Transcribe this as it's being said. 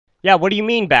Yeah, what do you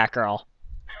mean, Batgirl?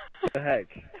 What the heck?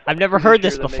 I've never Pretty heard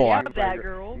this sure that before. makes you my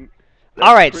Batgirl.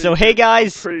 Alright, pretty so hey sure-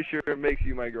 guys. I'm pretty sure it makes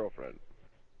you my girlfriend.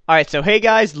 Alright, so hey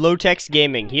guys, Lotex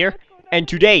Gaming here. And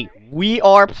today, we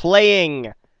are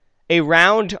playing a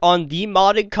round on the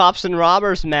modded Cops and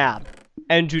Robbers map.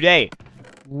 And today,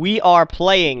 we are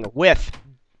playing with...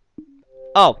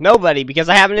 Oh, nobody, because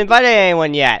I haven't invited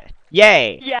anyone yet.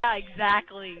 Yay! Yeah,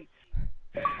 exactly.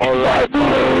 Alright,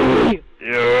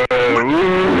 yeah.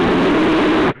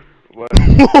 What?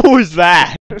 What was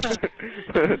that?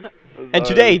 And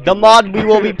today, the mod we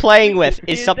will be playing with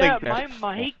is Dude, something... my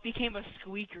mic became a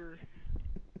squeaker.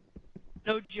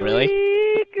 No joke. Really?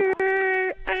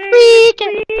 Squeaker!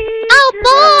 Squeaker! Oh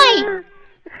boy!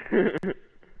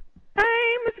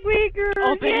 I'm a squeaker!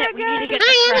 Oh, Bennett, we need to get the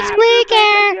I am a crap.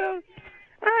 squeaker!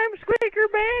 I'm Squeaker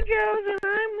Banjos, and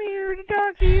I'm here to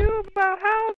talk to you about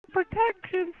how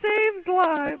protection saves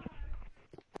lives.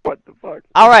 What the fuck?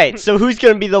 Alright, so who's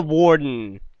gonna be the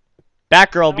warden?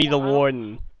 Batgirl be the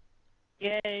warden.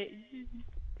 Yay.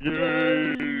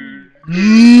 Yay.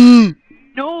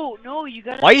 No, you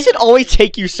gotta... Why does it always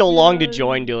take you so long to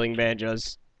join Dueling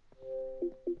Banjos?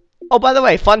 Oh, by the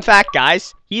way, fun fact,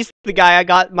 guys. He's the guy I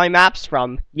got my maps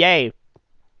from. Yay.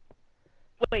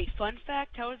 Wait, fun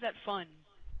fact? How is that fun?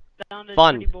 Sounded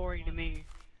Fun. pretty boring to me.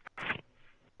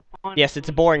 Yes, it's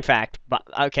a boring fact, but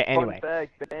okay, anyway. Fun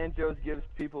fact, Banjos gives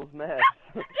people's maps.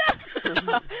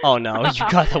 Oh no, you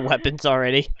got the weapons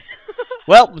already.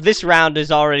 Well, this round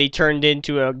is already turned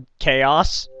into a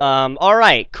chaos.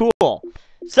 Alright, cool.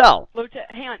 So,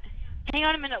 Low-tech, hang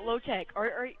on a minute, Low-tech.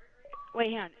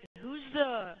 Wait, hang on. Who's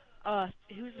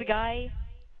the guy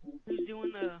who's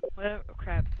doing the,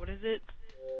 what is it?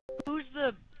 Who's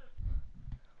the,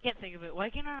 can't think of it. Why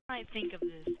can't I think of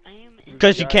this? I am in...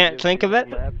 because you can't think of it,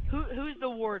 Who's the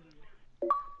warden?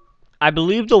 I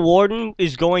believe the warden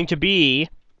is going to be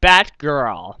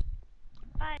Batgirl.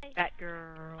 Hi.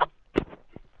 Batgirl.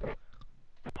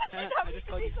 I just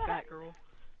called you Batgirl.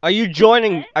 Are you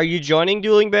joining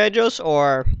Dueling Banjos,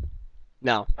 or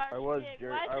no? I was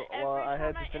jerk. I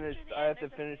had to finish. I have to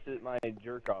finish my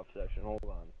jerk off session. Hold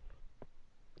on.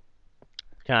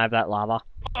 Can I have that lava?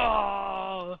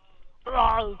 Oh.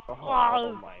 Oh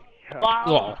my god.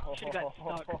 Wow. Should've got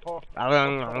stuck.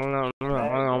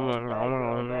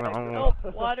 Oh,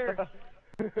 water.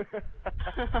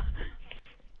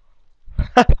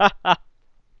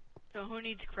 So who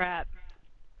needs crap?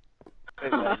 Hey,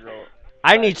 Batgirl.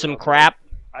 I need some crap.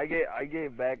 I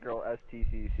gave Batgirl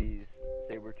STCCs,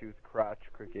 saber-tooth crotch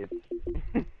crickets.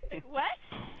 What?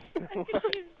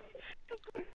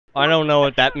 I don't know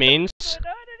what that means.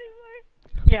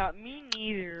 Yeah, me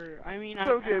neither. I mean, It's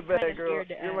I'm okay, kinda Batgirl. scared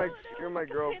to ask. You're my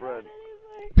girlfriend.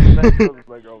 Batgirl's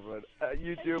my girlfriend.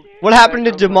 YouTube. What happened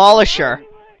to Batgirl's my Demolisher? girlfriend.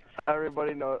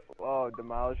 Everybody knows. Oh,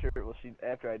 Demolisher. Well, she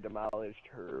after I demolished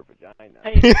her vagina.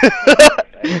 Hey,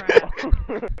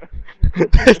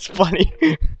 That's funny.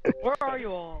 where are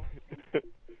you all?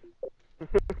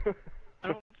 I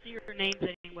don't see your names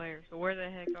anywhere, so where the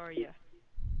heck are you?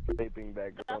 Raping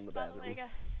Batgirl in the bathroom.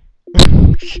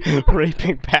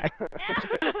 Raping back.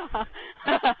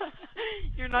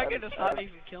 You're not gonna stop me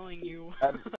from killing you.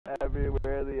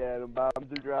 Everywhere the atom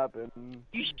bombs are dropping.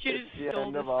 You should have It's the stolen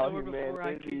end the of all sword before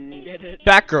I could humanity. get it.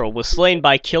 Batgirl was slain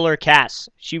by Killer Cass.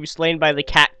 She was slain by the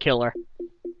Cat Killer.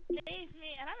 Save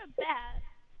me, and I'm a bat.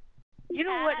 You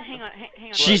know what? Hang on.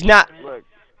 She's not. Look,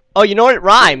 Oh, you know what? It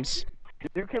rhymes.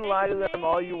 you can lie to them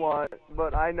all you want,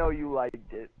 but I know you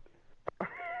liked it.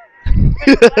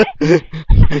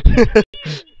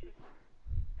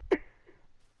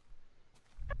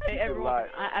 Hey, everyone.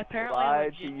 Apparently I'm Lie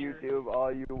a to ginger. YouTube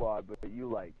all you want, but you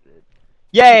liked it.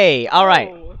 Yay! All right.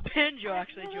 Oh, Banjo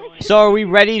actually joined. So are we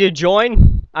ready to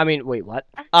join? I mean, wait, what?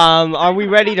 Are we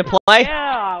ready to play?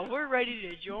 Yeah, we're ready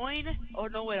to join. Oh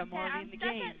no, wait, I'm already in the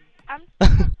game. I'm still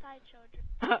outside,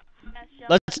 children.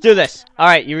 Let's do this. All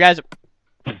right, you guys.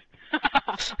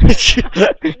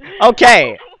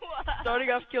 Okay. Starting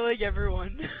off killing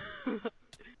everyone.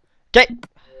 Okay.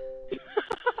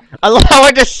 I love how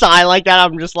I just sigh like that.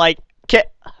 I'm just like, okay.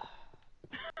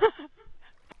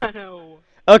 I know.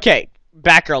 Okay,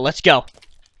 Batgirl, let's go.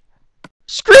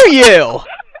 Screw you.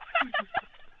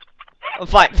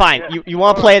 Fine. You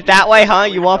want to play it that way, huh?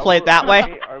 You want to play it that way?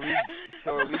 Are we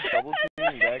double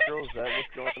teaming Batgirl? Is that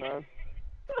what's going on?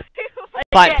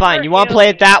 Fine. You want to play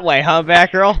it that way, huh,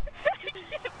 Batgirl?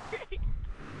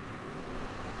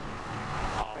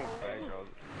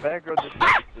 Batgirl just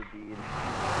likes the deed.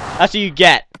 That's what you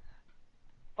get.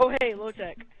 Oh hey,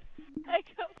 Low-tech.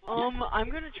 I'm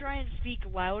gonna try and speak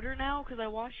louder now because I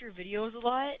watch your videos a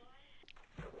lot,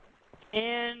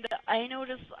 and I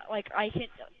notice like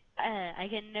I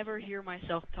can never hear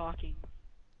myself talking.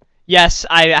 Yes,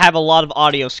 I have a lot of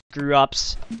audio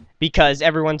screw-ups because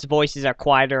everyone's voices are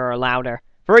quieter or louder.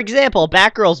 For example,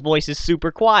 Batgirl's voice is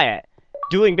super quiet.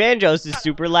 Doing banjos is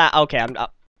super loud. Okay, I'm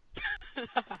up.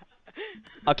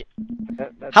 Okay.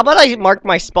 That's How about I okay, mark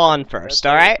my spawn that's first,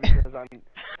 okay alright? because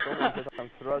I'm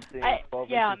thrusting 12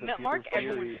 Yeah, inches of mark pure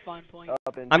everyone's fury spawn point.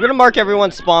 up into I'm gonna mark the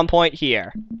everyone's wind. spawn point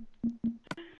here.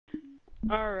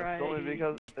 Alright. It's only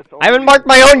because I haven't marked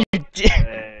my own, you di-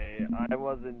 Hey, I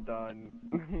wasn't done.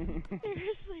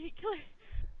 Seriously,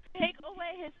 take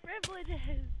away his privileges.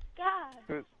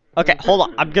 God. Okay, hold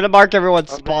on. I'm gonna mark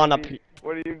everyone's spawn up.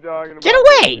 What are you talking about? Get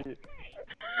away!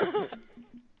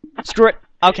 Screw it.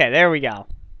 Okay, there we go.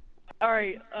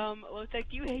 Alright, Lotec,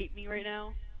 do you hate me right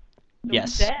now?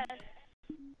 Yes. That?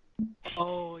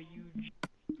 Oh, you.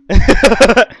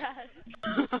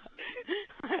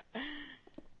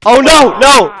 Oh no,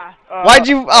 no! Ah. Why'd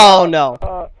you? Oh no.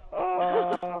 Uh,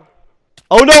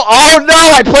 Oh no, oh no!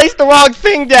 I placed the wrong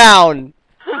thing down!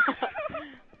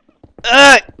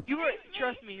 You were,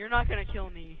 trust me, you're not gonna kill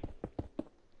me.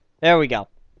 There we go.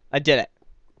 I did it.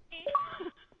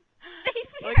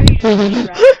 Look at you just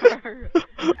rapper.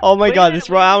 Oh my Wait a god, minute, this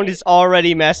wait a round minute. is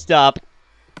already messed up.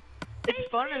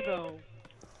 It's funner though.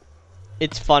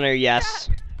 It's funner, yes.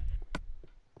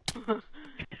 It's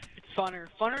funner.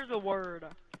 Funner's a word.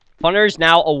 Funner is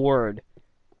now a word.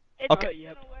 It's Okay.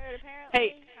 Yep. a word, apparently.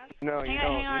 Hey, no, Hang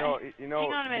on a minute, you know,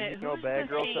 who's the Bad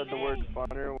Girl said the thing? word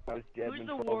funner when I was Who's jabbing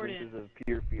the 12 warden? inches of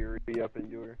pure fury up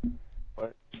into her.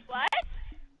 What?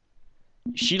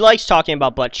 She likes talking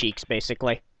about butt cheeks,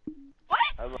 basically. What?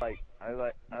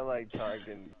 I like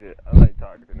talking to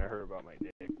her about my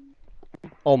dick.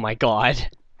 Oh my god.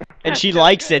 And she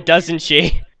likes it, doesn't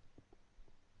she?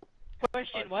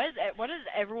 question. What is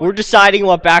everyone? We're deciding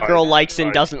what Batgirl likes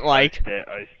and doesn't like.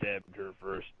 I stabbed her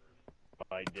first.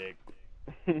 My dick.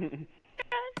 Yes,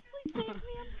 please save me. I'm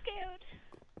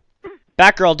scared.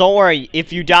 Batgirl, don't worry.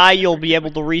 If you die, you'll be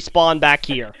able to respawn back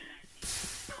here.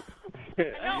 No,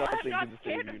 I'm not I'm thinking not to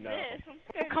scared save of you now. this. I'm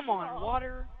scared Come of on, all.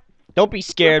 water. Don't be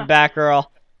scared, Batgirl.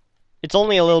 It's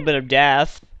only a little bit of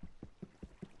death.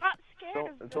 I'm not scared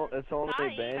of It's only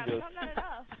dying. I've banjos. done that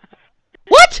enough.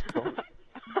 What?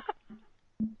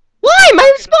 Why?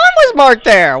 My spawn was marked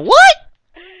there. What?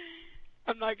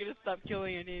 I'm not gonna stop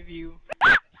killing any of you.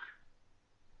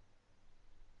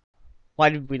 Why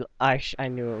did we? I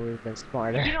knew it would have been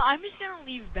smarter. You know, I'm just gonna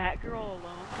leave Batgirl alone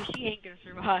because she ain't gonna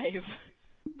survive.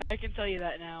 I can tell you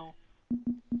that now.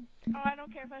 Oh, I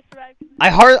don't care if I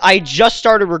survive. I just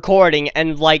started recording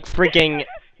and like freaking.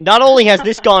 Not only has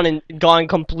this gone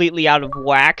completely out of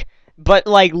whack, but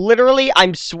like literally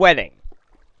I'm sweating.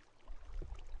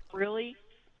 Really?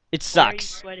 It Why are you sucks.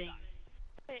 sweating?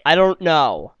 I don't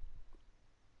know.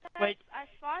 Wait, I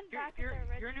spawned back Your at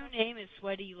the your original. new name is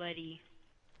Sweaty Letty.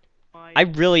 Why? I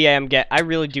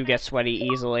really do get sweaty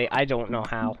easily. I don't know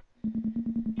how.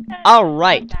 Because All I'm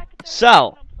right. back at the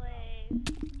So. original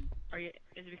place. Are you?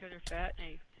 Is it because you're fat?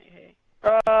 Hey, hey,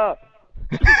 Ah!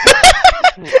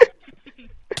 hey.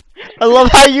 I love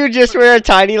how you just were a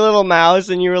tiny little mouse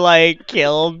and you were like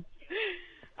killed.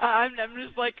 I'm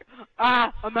just like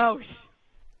a mouse.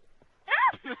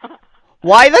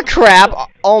 Why the crap?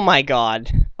 Oh my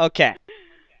god. Okay.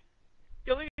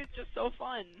 Killing is just so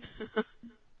fun.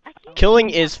 I keep Killing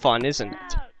is fun, isn't it?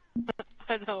 out.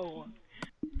 I know,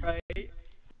 right?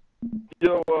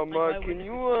 Yo, why can would-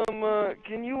 you,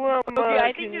 Okay,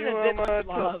 I think there's a bit much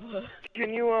lava.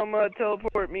 can you,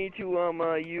 teleport me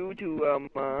to, you to,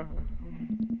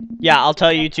 Yeah, I'll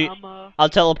tell you to. I'm I'll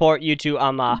teleport you to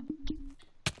Alright.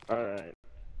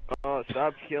 Oh,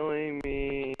 stop killing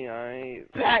me.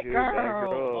 Batgirl.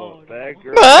 Oh, no.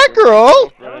 Batgirl.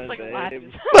 Batgirl? That looks like a laugh.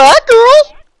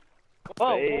 Batgirl.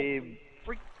 Whoa, Babe.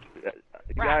 freak.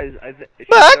 Guys,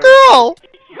 Batgirl.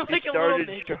 You're She like a little started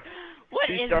bitch. cho- What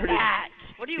she is started- that?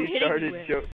 What are you she hitting me started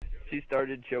with? she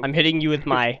started choking. I'm hitting you with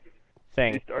my She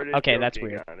thing. started Okay, that's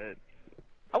choking weird. on it.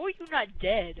 How are you not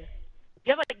dead?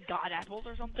 You have like god apples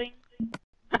or something?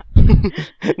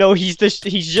 No, he's just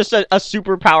a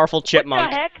super powerful What chipmunk.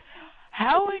 the heck?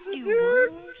 How are you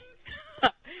rude?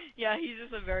 Yeah, he's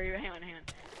just a very. Hang on.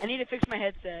 I need to fix my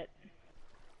headset.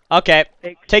 Okay,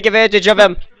 Fix. take advantage of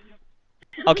him.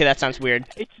 Okay, that sounds weird.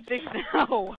 It's fixed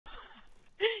now.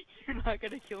 You're not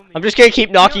gonna kill me. I'm just gonna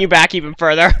keep knocking you back even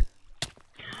further.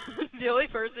 The only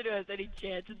person who has any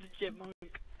chance is a chipmunk.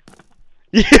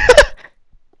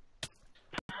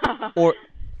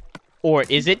 Or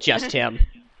is it just him?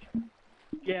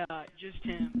 Yeah, just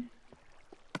him.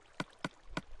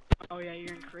 Oh yeah,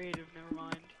 you're in creative. Never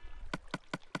mind.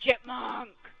 Chipmunk.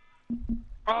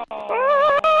 Oh.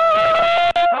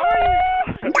 How are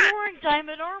you? You're wearing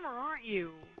diamond armor, aren't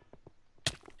you?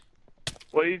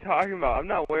 What are you talking about? I'm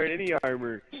not wearing any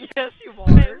armor. Yes, you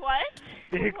are. Wait, what?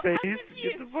 Dick What? face, I'm get the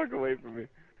confused. fuck away from me.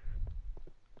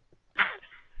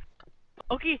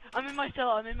 Okay, I'm in my cell.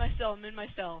 I'm in my cell. I'm in my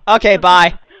cell. Okay,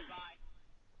 bye.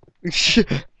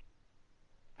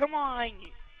 Come on.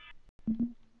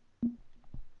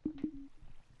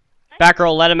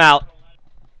 Batgirl, let him out.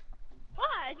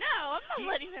 Why? No, I'm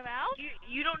not letting him out.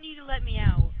 You don't need to let me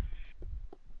out.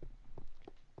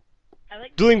 I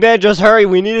like. Dueling Banjos, hurry,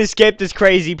 we need to escape this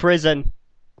crazy prison.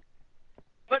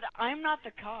 But I'm not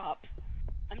the cop.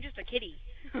 I'm just a kitty.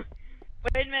 Wait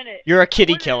a minute. You're a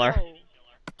kitty I wanna killer. know,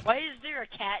 why is there a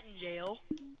cat in jail?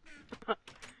 Because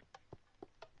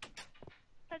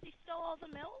he stole all the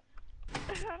milk?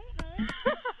 I don't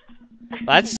know.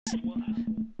 That's...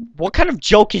 What kind of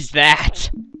joke is that?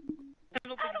 I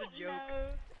don't think I it's don't a joke. know.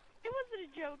 It wasn't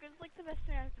a joke. It was like the best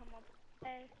thing I could come up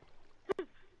with.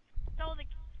 Stole the.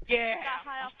 Yeah, Got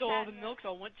high I off stole cat the milk. milk,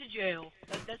 so I went to jail.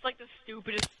 That's like the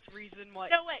stupidest reason why.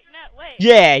 No, wait, no, wait.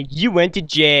 Yeah, you went to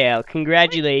jail.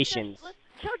 Congratulations. Wait,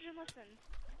 children, listen.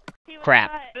 He was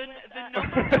Crap. caught The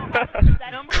with,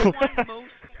 number one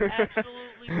most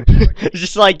absolutely retarded It's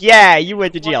just like, yeah, you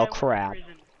went to why I jail. went to Crap. prison.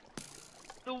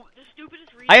 The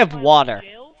stupidest reason I have why I water. went to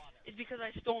jail is because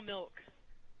I stole milk.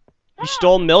 You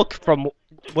stole milk from...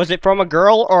 Was it from a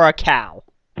girl or a cow?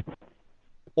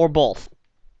 Or both?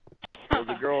 Well,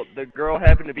 the girl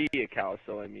happened to be a cow,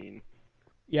 so I mean.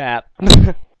 Yeah.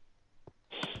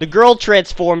 The girl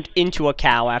transformed into a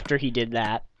cow after he did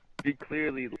that. He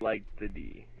clearly liked the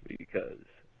D, because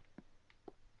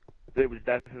it was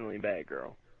definitely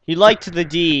Batgirl. He liked the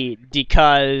D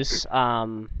because,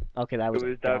 okay, that It was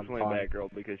was a dumb definitely pun. Batgirl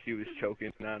because she was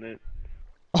choking on it.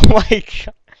 Oh my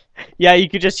god. Yeah, you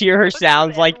could just hear her What's with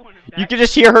sounds like... everyone in You back- could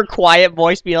just hear her quiet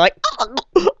voice being like...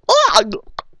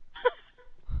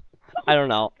 I don't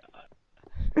know.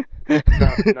 No,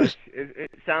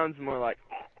 it sounds more like.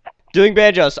 Doing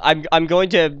Banjos,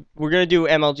 we're gonna do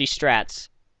MLG strats.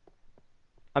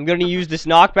 I'm gonna use this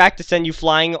knockback to send you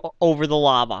flying over the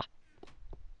lava.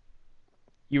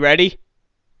 You ready?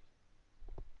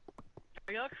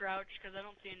 Are y'all crouched? Because I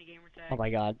don't see any gamer tags. Oh my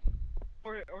god.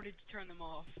 Or did you turn them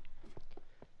off?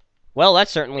 Well, that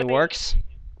certainly works.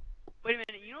 Wait a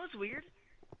minute, you know what's weird?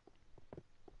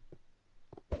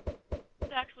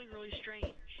 It's actually really strange.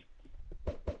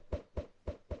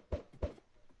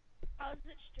 How is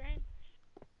it strange?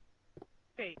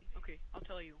 Okay, I'll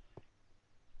tell you.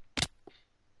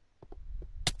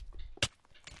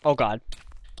 Oh god.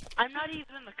 I'm not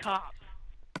even the cop.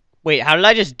 Wait, how did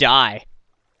I just die?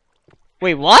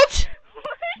 Wait, what?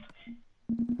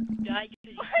 Die 'cause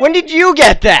you- When did you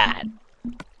get that?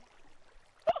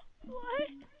 What?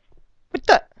 What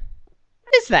the?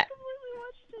 What is that? Completely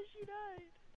watched as you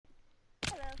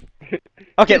died. Hello.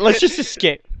 Okay, let's just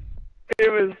escape.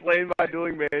 It was slain by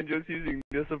Dueling Banjos using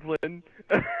discipline.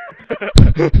 I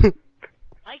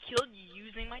killed you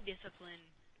using my discipline.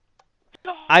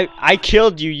 I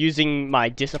killed you using my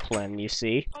discipline, you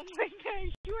see. Oh my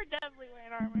gosh, you were definitely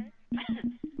wearing armor.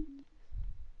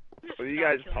 What are you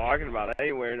guys talking about? I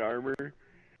ain't wearing armor.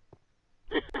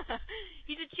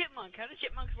 He's a chipmunk. How do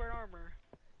chipmunks wear armor?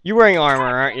 You're wearing armor,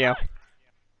 aren't you?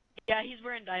 Yeah, he's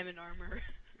wearing diamond armor.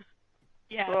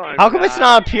 Yeah. Well, I'm How come it's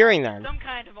not appearing then? Some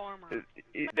kind of armor.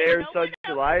 They're No such one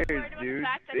else liars, is worried about the dude.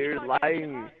 fact that They're you called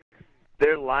him lying.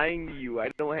 They're lying to you. I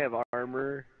don't have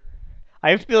armor. I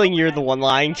have a feeling you're the one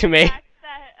lying to me. The fact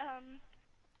that,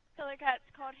 Killer Cats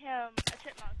called him a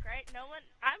chipmunk, right? No one.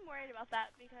 I'm worried about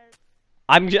that because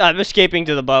I'm escaping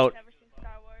to the boat. I've never seen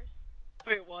Star Wars.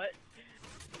 Wait, what?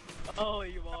 Oh,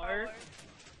 you Star are? Wars.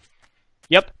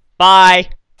 Yep. Bye.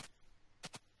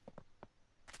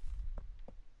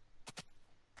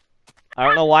 I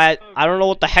don't know why. I don't know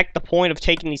what the heck the point of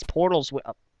taking these portals.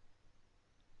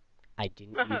 I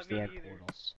didn't use the Me end neither.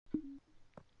 portals.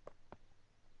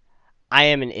 I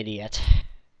am an idiot.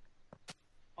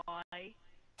 Why? I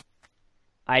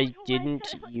Why didn't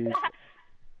did I say use. that?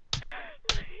 Why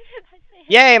did I say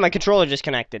Yay! My controller just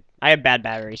connected. I have bad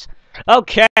batteries.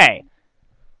 Okay.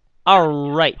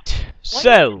 All right. Why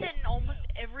So. is it in almost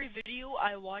every video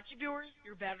I watch of yours,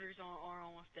 your batteries are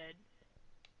almost dead?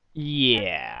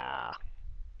 Yeah.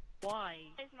 Why?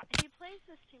 He plays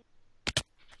this too.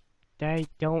 I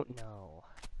don't know.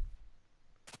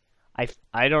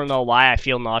 I don't know why I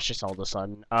feel nauseous all of a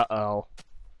sudden. Uh-oh.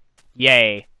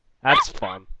 Yay. That's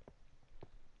fun.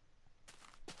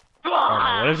 Oh,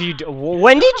 no, what have you do?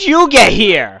 When did you get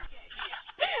here?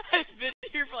 I've been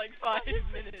here for like 5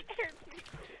 minutes.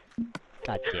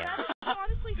 God damn. You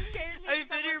honestly scared me. I've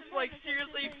been here for like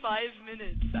seriously 5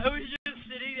 minutes. I was just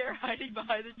sitting there hiding standing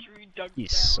behind the tree, ducked You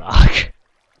down. suck.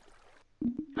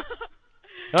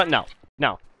 No,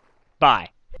 no. Bye.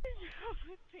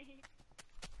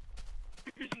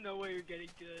 There's no way you're getting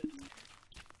to it.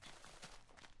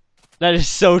 That is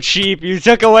so cheap. You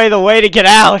took away the way to get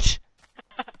out.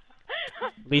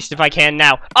 At least if I can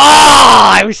now.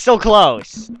 Ah! I was so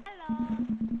close. Hello.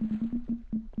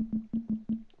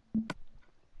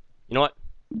 You know what?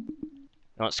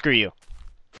 No, screw you.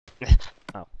 Hi,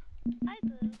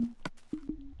 Boo.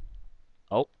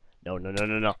 Oh. No.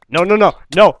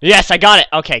 No. Yes, I got it.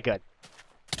 Okay, good.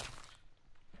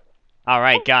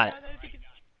 Alright, got it.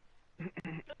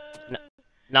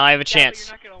 Now I have a Yeah, but chance.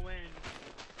 you're not gonna win.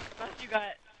 Unless you got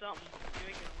something, you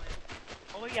ain't gonna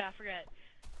win. Oh yeah, I forgot.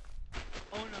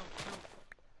 Oh no.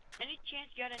 Any chance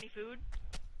you got any food?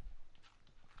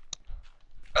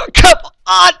 Come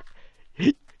on!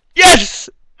 Yes!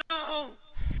 No!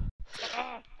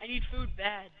 I need food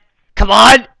bad. Come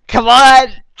on!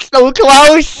 So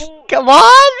close! Come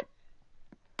on!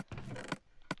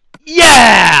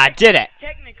 Yeah! Did it!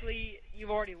 Technically,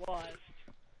 you've already lost.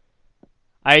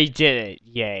 I did it.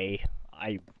 Yay.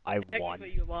 I won.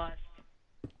 Technically, you lost.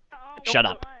 Oh, Shut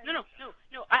come up. on. No.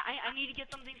 I need to get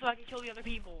something so I can kill the other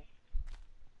people.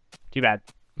 Too bad.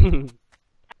 I need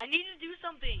to do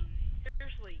something.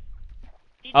 Seriously.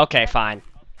 Need to Okay, grab fine. food.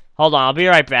 Hold on, I'll be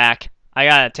right back. I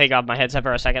gotta take off my headset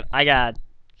for a second. I got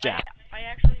Jack. I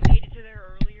actually made it to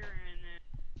there earlier,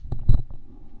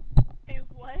 and Hey,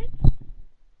 what?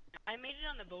 I made it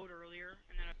on the boat earlier,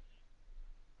 and then.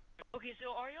 Okay,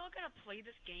 so are y'all gonna play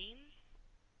this game?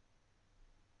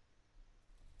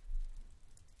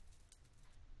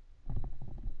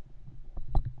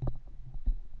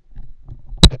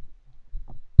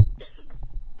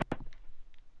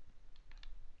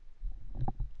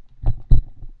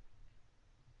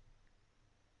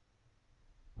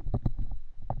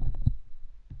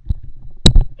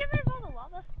 Get rid of all the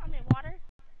lava. I mean, water.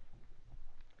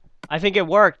 I think it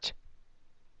worked.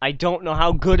 I don't know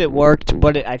how good it worked,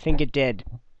 but I think it did.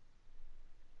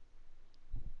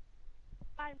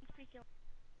 I'm speaking.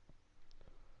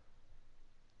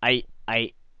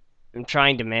 I'm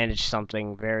trying to manage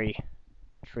something very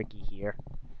tricky here.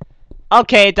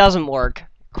 Okay, it doesn't work.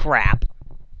 Crap.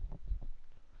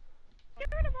 Get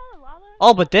rid of all the lava.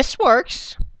 Oh, but this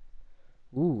works.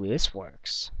 Ooh, this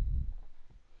works.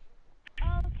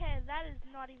 Okay, that is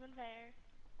not even fair.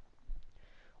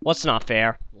 What's not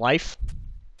fair? Life?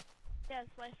 Yes,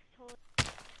 life totally.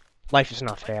 Life is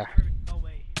not fair. Oh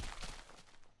wait.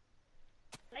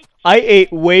 Life. I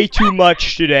ate way too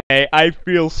much today. I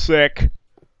feel sick.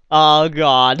 Oh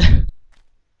god.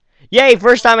 Yay,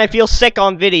 first time I feel sick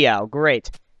on video. Great.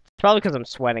 Probably because I'm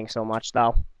sweating so much,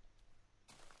 though.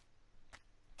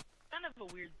 Kind of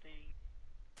a weird thing.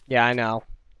 Yeah, I know.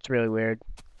 It's really weird.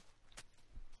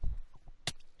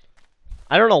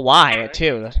 I don't know why,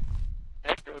 too.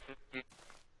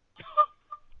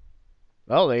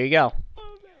 Well, there you go.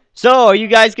 So, are you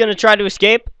guys gonna try to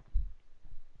escape?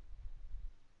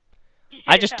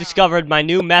 I just Yeah. discovered my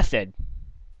new method.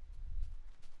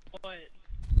 What?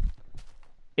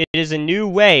 It is a new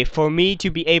way for me to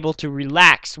be able to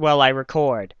relax while I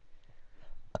record.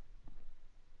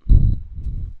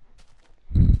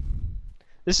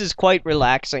 This is quite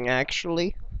relaxing,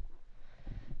 actually.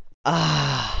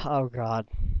 Ah, oh god.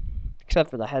 Except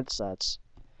for the headsets.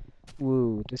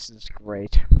 Woo, this is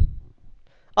great.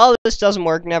 Oh, this doesn't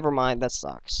work. Never mind. That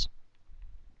sucks.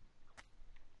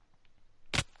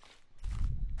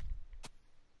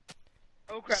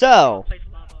 Oh crap. So. Place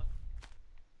lava.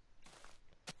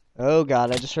 Oh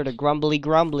god, I just heard a grumbly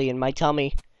grumbly in my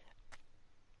tummy.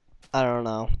 I don't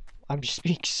know. I'm just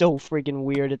being so freaking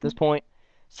weird at this point.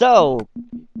 So,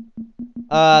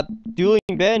 Dueling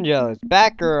Banjos,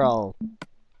 Batgirl.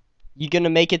 You gonna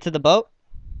make it to the boat?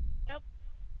 Nope.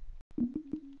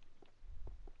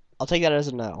 I'll take that as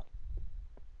a no.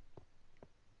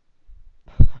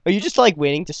 Are you just like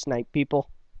waiting to snipe people?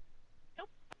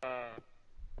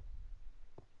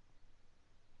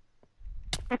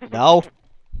 No.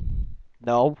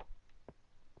 No.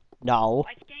 No.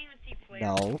 I can't even see flare.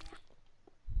 No.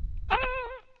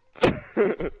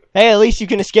 Hey, at least you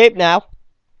can escape now.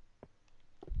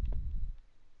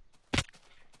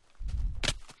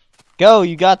 Go,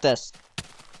 you got this.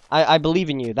 I believe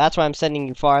in you. That's why I'm sending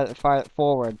you far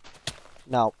forward.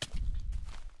 No.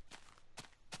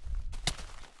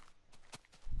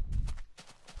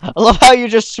 I love how you're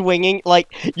just swinging,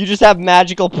 like, you just have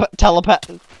magical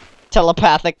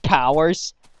telepathic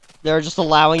powers. They're just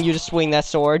allowing you to swing that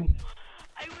sword.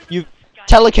 I was You- in the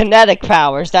sky. Telekinetic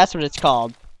powers, that's what it's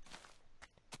called.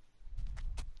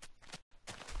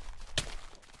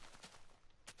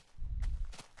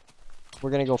 we're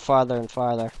gonna go farther and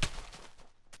farther.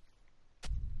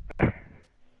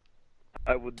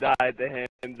 I will die at the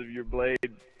hands of your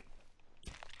blade.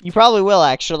 You probably will,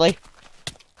 actually.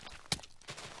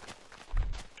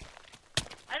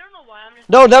 I don't know why I'm just.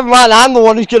 No, never mind. I'm the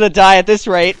one who's gonna die at this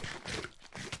rate.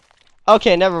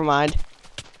 Okay, never mind.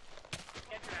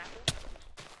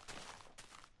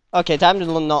 Okay, time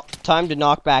to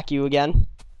knock back you again.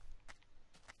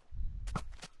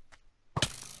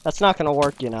 That's not gonna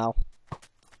work, you know.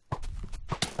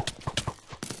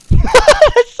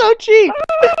 That's so cheap.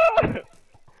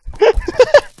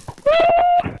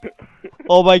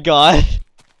 Oh my god.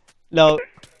 No.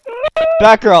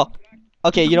 Batgirl.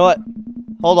 Okay, you know what?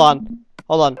 Hold on.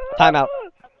 Hold on. Time out.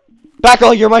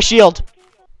 Batgirl, you're my shield.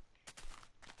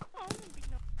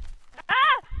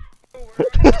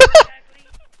 What did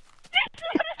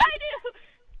I do?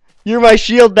 You're my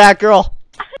shield, Batgirl.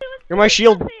 You're my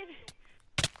shield.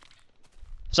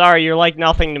 Sorry, you're like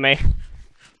nothing to me.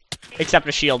 Except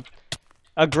a shield.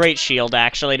 A great shield,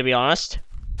 actually, to be honest.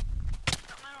 I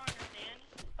don't understand.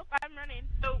 Oh, I'm running.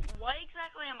 So why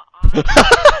exactly am I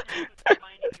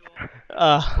finding you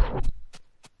all?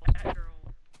 That girl?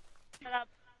 Shut up.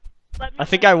 Let me I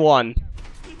think I won.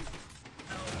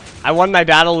 I won my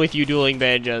battle with you dueling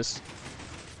banjos.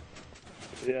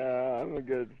 Yeah, I'm a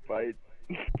good fight.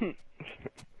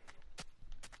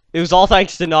 It was all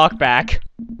thanks to knockback.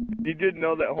 You didn't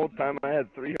know that whole time I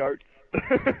had 3 hearts.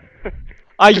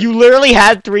 You literally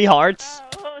had 3 hearts.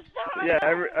 Oh, stop. Yeah,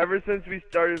 ever since we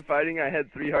started fighting, I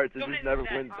had 3 hearts. It Don't just admit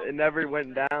that, bro. it never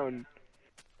went down.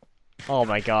 Oh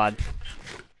my god.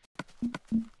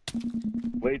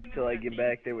 Wait till I get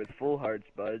back there with full hearts,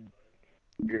 bud.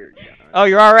 You're gone. Oh,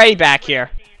 you're already back here.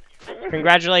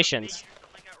 Congratulations.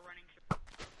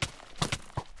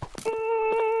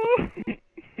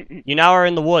 You now are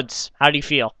in the woods. How do you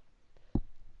feel?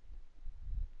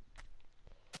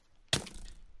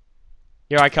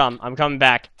 Here I come. I'm coming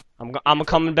back. I'm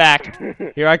coming back.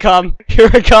 Here I come. Here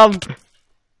I come.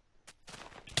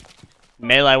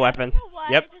 Melee weapon. I don't know why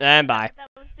I Yep, just and thought bye. That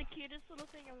was the cutest little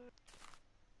thing ever.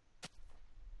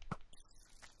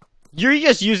 You're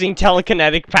just using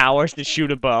telekinetic powers to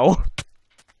shoot a bow.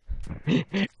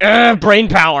 Brain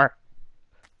power.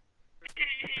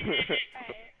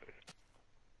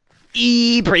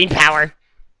 Brain power.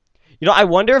 You know, I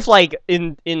wonder if like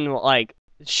in like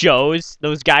shows,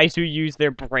 those guys who use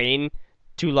their brain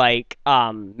to like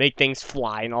make things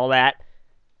fly and all that.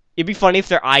 It'd be funny if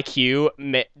their IQ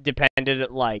depended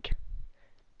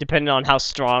on how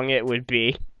strong it would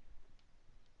be.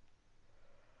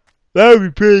 That would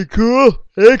be pretty cool.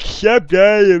 Except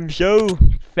I am so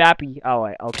fappy. Oh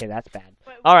wait, okay, that's bad.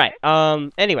 Wait, All right.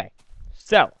 Anyway,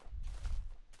 so.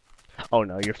 Oh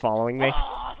no, you're following me.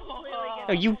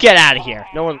 No, you get out of here.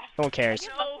 No one cares.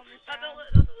 No, that's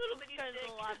a little bit go to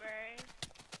the library.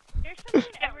 There's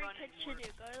something every kid should do.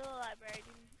 Go to the library.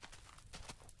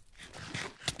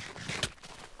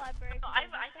 Library.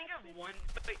 I think I've won.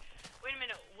 Wait a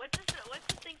minute. What's this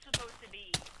thing supposed to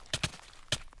be?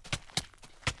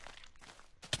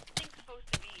 Thing's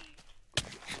supposed to be.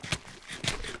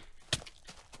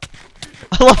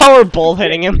 I love how we're both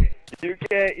hitting him. You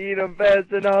can't eat them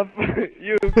fast enough.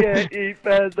 You can't eat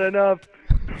fast enough.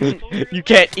 You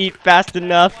can't eat fast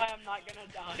enough. Why I'm not gonna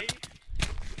die?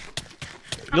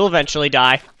 You'll eventually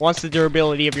die once the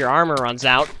durability of your armor runs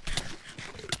out.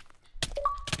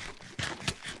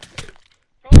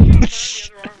 Probably gonna burn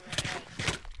the other armor I had.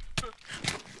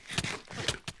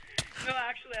 No,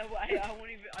 actually, I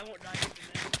won't die even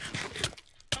then.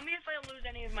 Tell me if I lose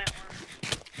any of my armor.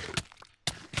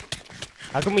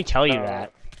 How can we tell you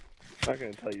that? I'm not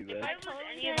gonna tell you If I that. lose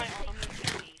any of my armor, I'm gonna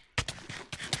kill me.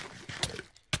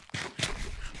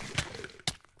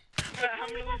 I'm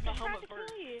gonna lose my helmet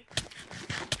first.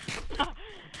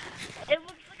 It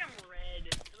looks like I'm red.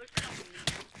 It looks like I'm weak.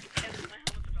 Because my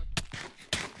helmet's about.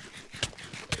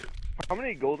 How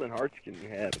many golden hearts can you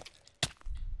have?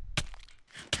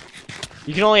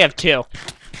 You can only have 2. Yeah,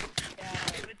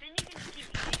 but then you can just keep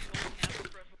eating golden apples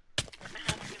for my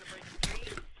helmet's gonna break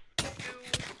in 3, 2,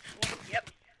 1. Yep.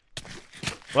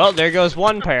 Well, there goes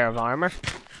one pair of armor.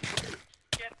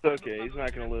 Yep. It's okay, he's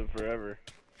not gonna live forever.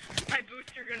 My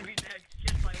boots are gonna be next.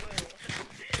 Yes, I will.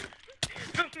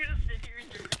 I'm gonna sit here and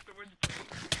your sword's break.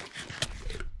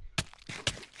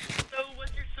 So,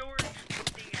 what's your sword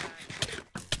thing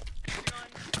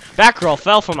at? Batgirl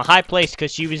fell from a high place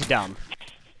because she was dumb.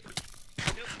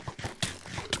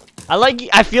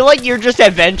 I feel like you're just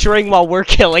adventuring while we're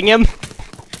killing him.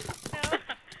 No.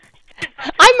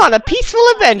 I'm on a peaceful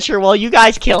adventure while you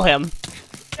guys kill him.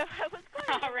 No, I was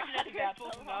going I to ran out of the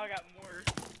apples, library. now I got more.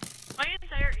 My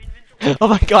entire inventory. Oh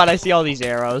my god, I see all these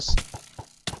arrows.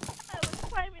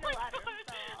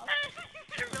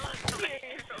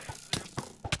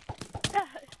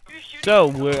 So,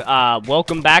 we're,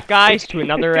 welcome back, guys, to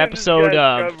another episode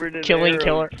of Killing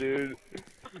Killer. Dude.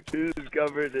 This is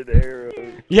covered in arrows.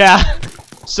 Yeah.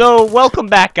 So, welcome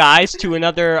back, guys, to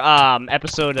another,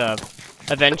 episode of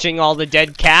Avenging All the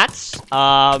Dead Cats.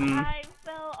 I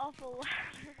fell off a ladder.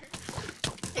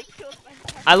 I killed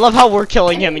myself. I love how we're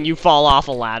killing him and you fall off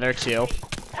a ladder, too.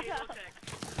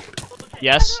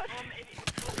 Yes?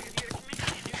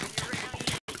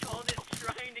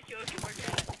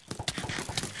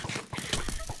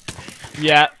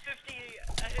 Yeah.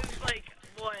 I have like,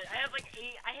 what? I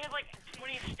have like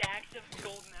 20 stacks of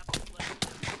golden apples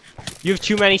left. You have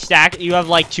too many stacks. You have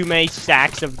like too many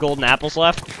stacks of golden apples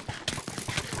left.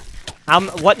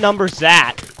 What number's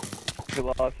that? He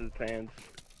lost his hands.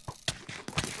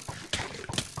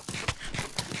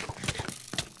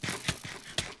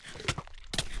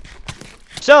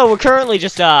 So we're currently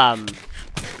just Well,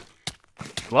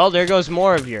 there goes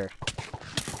more of your.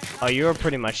 Oh, you're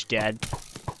pretty much dead.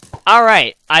 All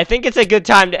right, I think it's a good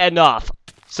time to end off.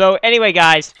 So anyway,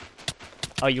 guys.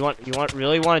 Oh, you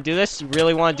really want to do this? You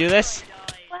really want to do this?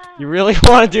 You really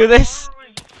want to do this?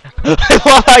 I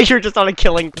love how you're just on a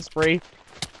killing spree.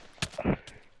 I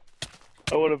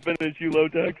want to finish you,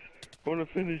 Lotex. I want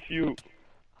to finish you.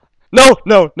 No,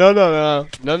 no, no, no, no,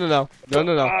 no, no, no, no,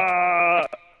 no, no, Ah!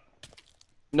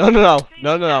 no, no, no,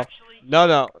 no, no, no,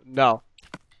 no, no.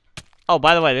 Oh,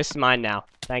 by the way, this is mine now.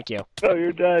 Thank you. Oh,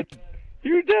 you're dead.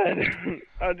 You're dead.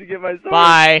 How'd you get my sword?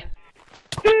 Bye.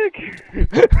 Dick.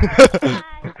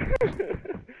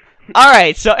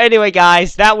 Alright, so anyway,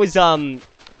 guys, that was, a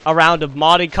round of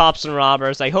modded cops and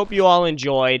robbers. I hope you all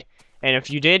enjoyed. And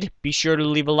if you did, be sure to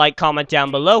leave a like, comment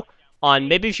down below on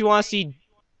maybe if you want to see...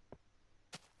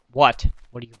 What?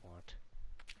 What do you want?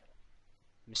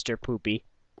 Mr. Poopy.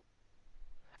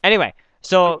 Anyway,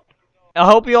 so I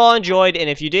hope you all enjoyed, and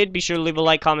if you did, be sure to leave a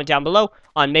like, comment down below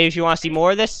on maybe if you want to see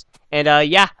more of this. And,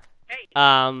 yeah.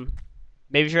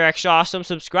 Maybe if you're extra awesome,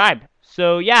 subscribe.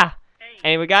 So, yeah.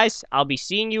 Anyway, guys, I'll be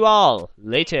seeing you all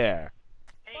later.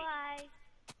 Bye.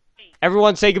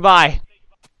 Everyone say goodbye.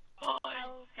 Oh,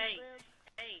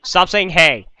 Stop saying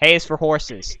hey. Hey is for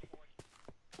horses.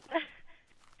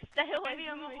 Stay away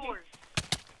from me.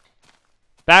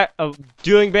 Back,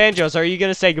 doing banjos, are you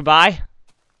gonna say goodbye?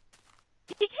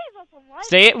 He gave us a life.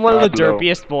 Say it in one of the Pablo.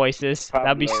 derpiest voices.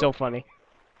 That'd be Pablo. so funny.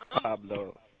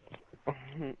 Pablo.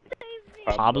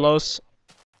 Pablos.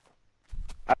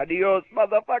 Adios,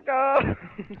 motherfucker.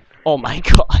 Oh my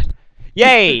god.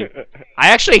 Yay! I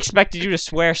actually expected you to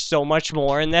swear so much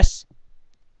more in this.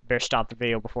 Better stop the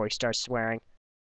video before he starts swearing.